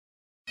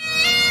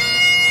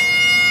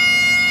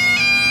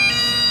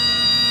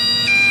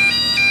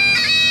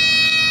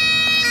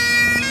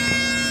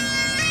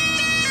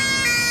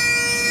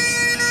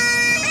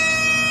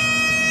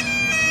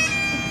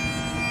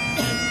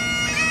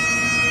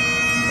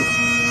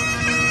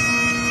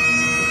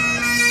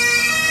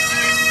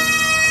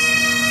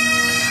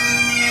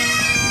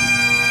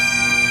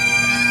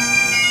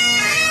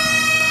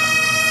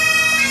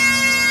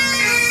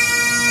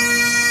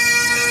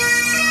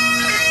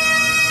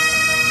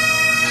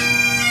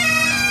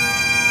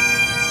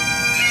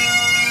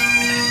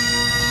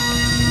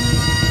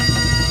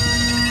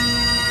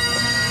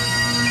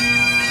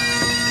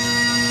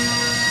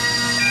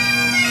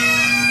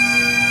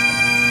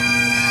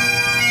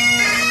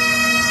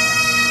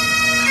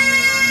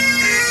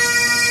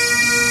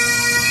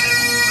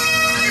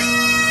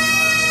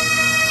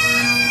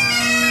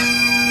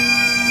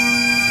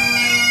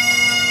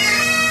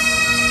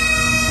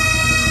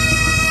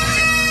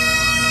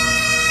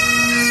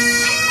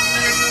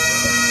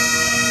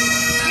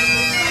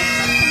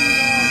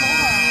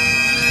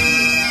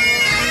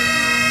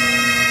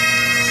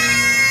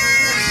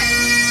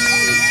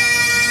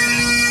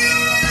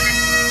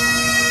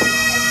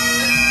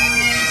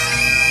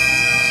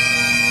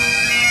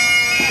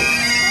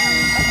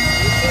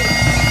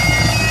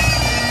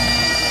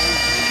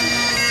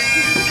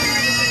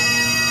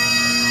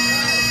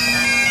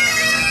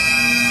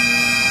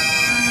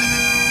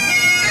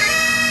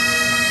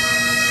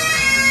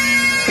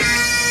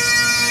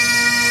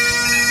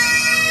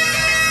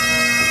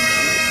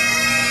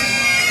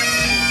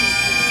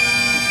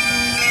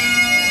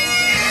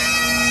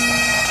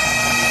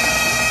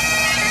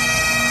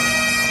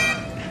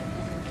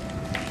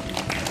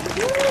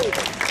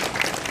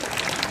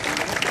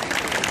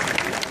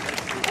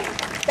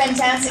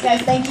Fantastic,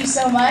 guys. Thank you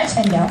so much.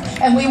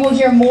 And we will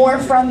hear more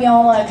from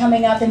y'all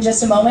coming up in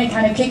just a moment,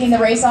 kind of kicking the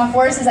race off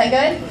for us. Is that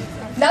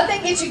good?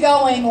 Nothing gets you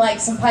going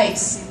like some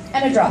pipes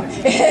and a drop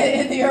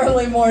in the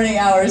early morning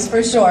hours,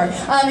 for sure.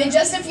 In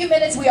just a few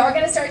minutes, we are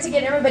going to start to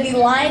get everybody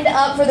lined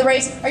up for the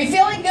race. Are you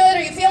feeling good?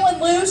 Are you feeling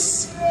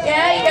loose?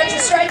 Yeah, you got your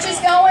stretches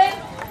going?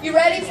 You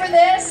ready for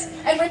this?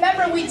 And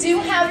remember, we do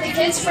have the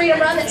Kids Freedom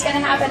Run that's going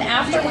to happen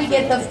after we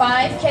get the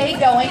 5K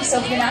going. So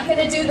if you're not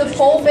going to do the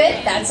full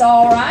bit, that's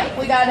all right.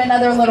 We got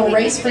another little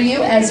race for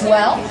you as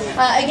well.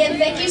 Again,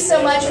 thank you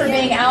so much for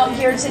being out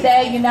here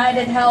today.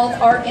 United Health,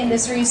 ARC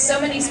Industries, so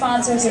many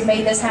sponsors have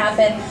made this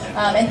happen.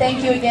 And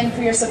thank you again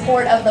for your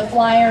support of the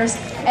Flyers.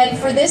 And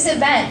for this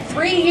event,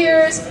 3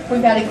 years,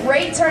 we've got a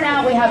great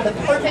turnout. We have the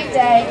perfect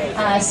day.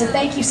 So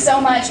thank you so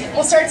much.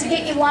 We'll start to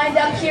get you lined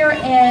up here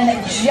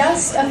in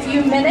just a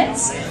few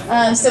minutes.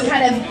 So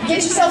kind of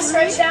get yourself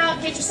stretched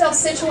out, get yourself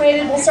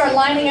situated. We'll start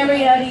lining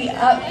everybody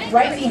up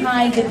right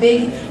behind the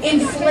big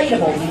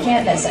inflatable. You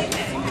can't miss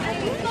it.